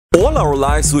All our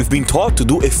lives we've been taught to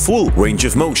do a full range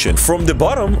of motion, from the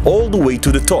bottom all the way to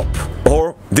the top.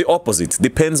 Or the opposite,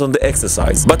 depends on the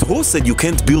exercise. But who said you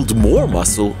can't build more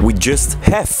muscle with just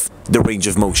half the range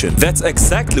of motion? That's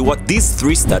exactly what these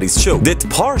three studies show. That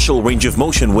partial range of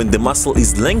motion when the muscle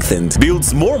is lengthened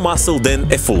builds more muscle than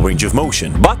a full range of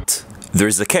motion. But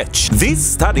there's a catch. These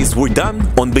studies were done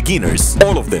on beginners,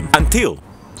 all of them, until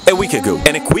a week ago.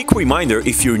 And a quick reminder,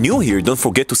 if you're new here, don't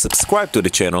forget to subscribe to the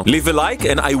channel, leave a like,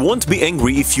 and I won't be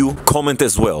angry if you comment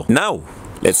as well. Now,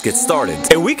 let's get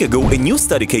started. A week ago, a new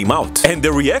study came out, and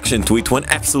the reaction to it went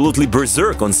absolutely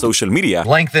berserk on social media.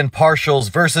 Lengthened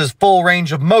partials versus full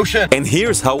range of motion. And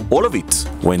here's how all of it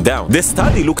went down. The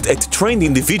study looked at trained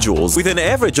individuals with an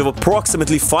average of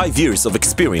approximately 5 years of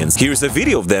experience. Here's a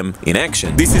video of them in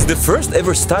action. This is the first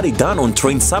ever study done on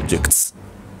trained subjects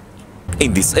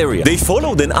in this area. They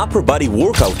followed an upper body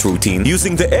workout routine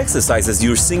using the exercises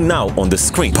you're seeing now on the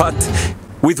screen, but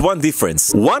with one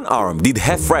difference. One arm did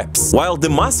half reps, while the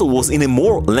muscle was in a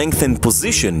more lengthened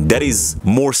position, that is,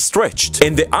 more stretched,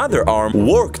 and the other arm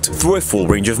worked through a full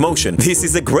range of motion. This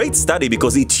is a great study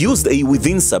because it used a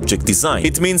within-subject design.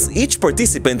 It means each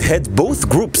participant had both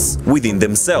groups within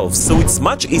themselves, so it's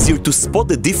much easier to spot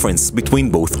the difference between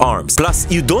both arms. Plus,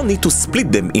 you don't need to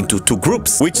split them into two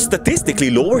groups, which statistically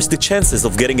lowers the chances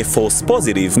of getting a false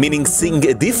positive, meaning seeing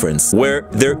a difference where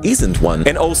there isn't one,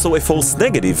 and also a false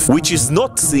negative, which is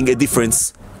not seeing a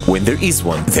difference when there is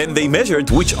one. Then they measured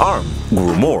which arm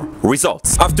grew more.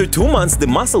 Results. After 2 months, the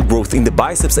muscle growth in the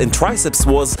biceps and triceps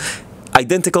was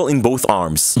identical in both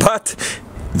arms. But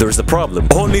there's a problem.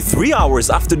 Only 3 hours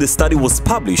after the study was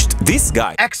published, this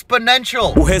guy,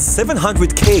 Exponential, who has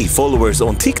 700k followers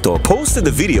on TikTok, posted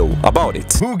a video about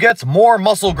it. Who gets more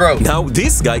muscle growth? Now,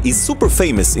 this guy is super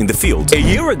famous in the field. A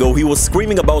year ago, he was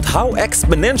screaming about how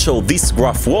exponential this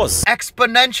graph was.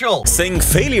 Exponential, Saying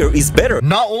failure is better.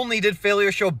 not only did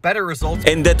failure show better results,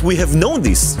 And that we have known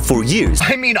this for years.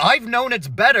 I mean, I've known it's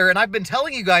better, and I've been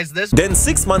telling you guys this. Then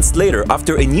 6 months later,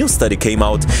 after a new study came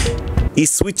out, he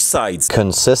switched sides.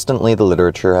 Consistently, the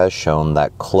literature has shown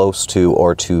that close to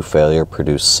or to failure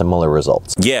produce similar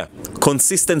results. Yeah,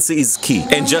 consistency is key.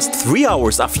 And just 3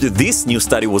 hours after this new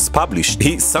study was published,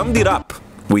 he summed it up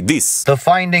with this. The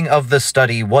finding of the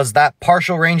study was that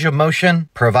partial range of motion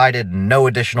provided no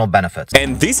additional benefits.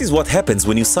 And this is what happens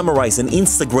when you summarize an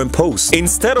Instagram post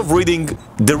instead of reading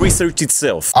the research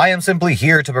itself. I am simply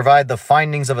here to provide the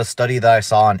findings of a study that I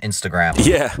saw on Instagram.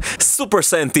 Yeah, super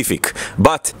scientific,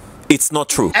 but it's not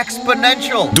true.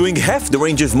 Exponential, Doing half the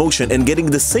range of motion and getting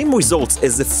the same results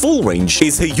as the full range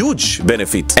is a huge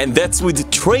benefit, and that's with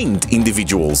trained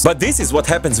individuals. But this is what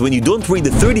happens when you don't read the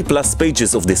 30+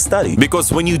 pages of the study,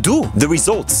 because when you do, the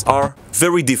results are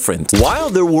very different. While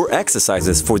there were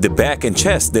exercises for the back and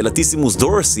chest, the latissimus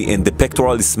dorsi and the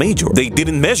pectoralis major, they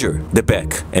didn't measure the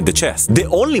back and the chest. The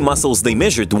only muscles they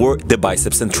measured were the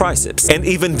biceps and triceps, and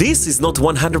even this is not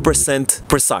 100%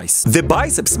 precise. The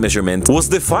biceps measurement was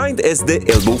defined as the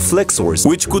elbow flexors,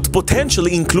 which could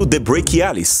potentially include the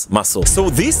brachialis muscle. So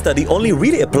this study only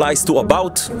really applies to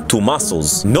about 2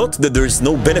 muscles. Note that there is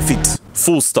no benefit,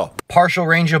 full stop. partial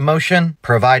range of motion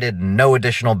provided no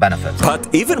additional benefits. But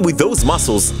even with those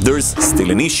muscles, there's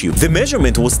still an issue. The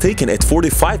measurement was taken at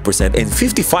 45% and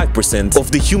 55%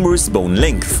 of the humerus bone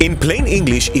length. In plain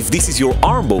English, if this is your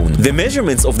arm bone, the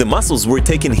measurements of the muscles were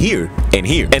taken here and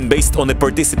here. And based on the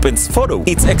participant's photo,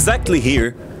 it's exactly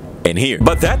here and here.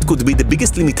 But that could be the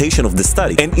biggest limitation of the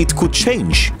study, and it could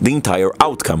change the entire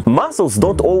outcome. Muscles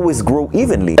don't always grow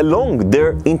evenly along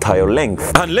their entire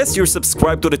length. Unless you're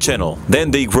subscribed to the channel, then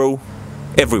they grow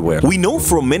everywhere. We know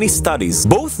from many studies,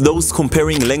 both those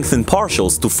comparing lengthened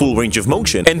partials to full range of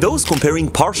motion and those comparing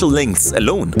partial lengths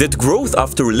alone, that growth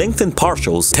after lengthened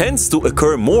partials tends to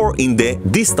occur more in the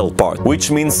distal part,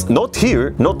 which means not here,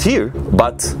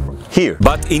 but here.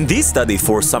 But in this study,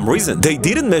 for some reason, they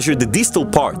didn't measure the distal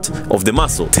part of the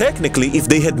muscle. Technically, if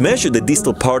they had measured the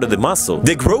distal part of the muscle,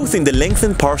 the growth in the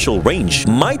lengthened partial range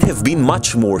might have been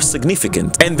much more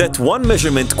significant, and that one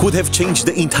measurement could have changed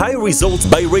the entire result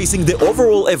by raising the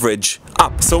overall average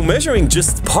up. So measuring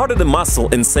just part of the muscle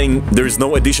and saying there's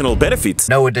no additional benefit,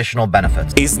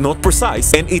 is not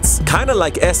precise, and it's kinda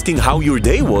like asking how your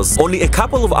day was only a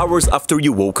couple of hours after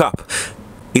you woke up.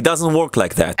 It doesn't work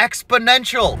like that.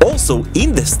 Exponential! Also,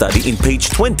 in the study, in page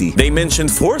 20, they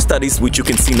mentioned 4 studies, which you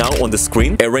can see now on the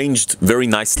screen, arranged very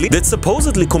nicely, that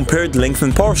supposedly compared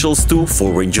lengthened partials to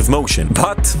full range of motion.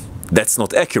 But That's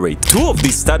not accurate. Two of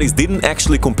these studies didn't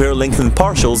actually compare lengthened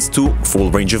partials to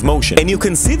full range of motion. And you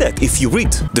can see that if you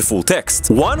read the full text.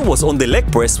 One was on the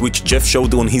leg press, which Jeff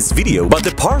showed on his video, but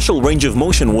the partial range of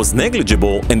motion was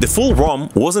negligible and the full ROM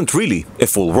wasn't really a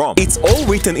full ROM. It's all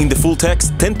written in the full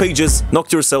text, 10 pages,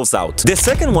 knock yourselves out. The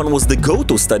second one was the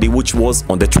GoTo study, which was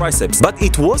on the triceps, but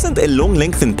it wasn't a long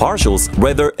lengthened partials,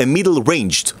 rather a middle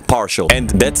ranged partial.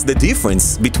 And that's the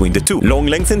difference between the two. Long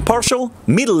lengthened partial,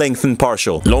 middle lengthened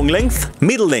partial, long length,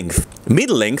 middle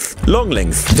length, long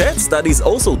length. That study is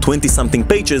also 20-something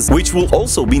pages, which will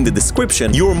also be in the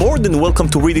description. You're more than welcome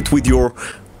to read it with your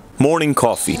morning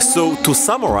coffee. So to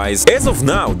summarize, as of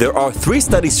now there are 3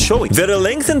 studies showing that a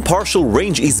lengthened partial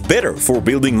range is better for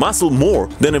building muscle more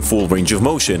than a full range of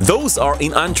motion. Those are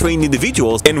in untrained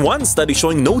individuals and 1 study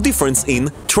showing no difference in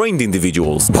trained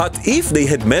individuals. But if they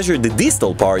had measured the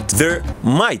distal part, there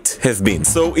might have been.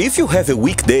 So if you have a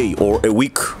weak day or a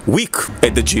weak week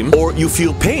at the gym, or you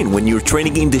feel pain when you're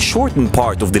training in the shortened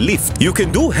part of the lift, you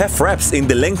can do half reps in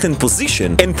the lengthened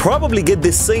position and probably get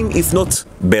the same if not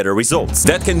better results.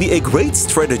 That can be a great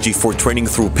strategy for training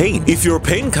through pain. If your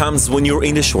pain comes when you're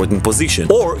in a shortened position,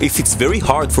 or if it's very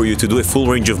hard for you to do a full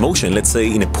range of motion, let's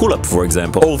say in a pull-up for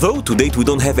example. Although to date we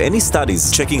don't have any studies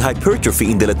checking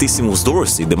hypertrophy in the latissimus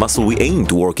dorsi, the muscle we aim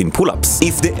to work in pull-ups.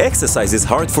 If the exercise is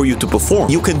hard for you to perform,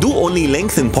 you can do only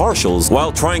lengthened partials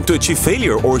while trying to achieve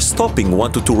failure or stopping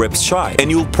 1 to 2 reps shy,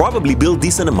 and you'll probably build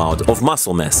decent amount of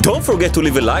muscle mass. Don't forget to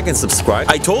leave a like and subscribe.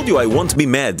 I told you I won't be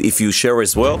mad if you share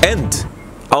as well, and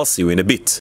I'll see you in a bit.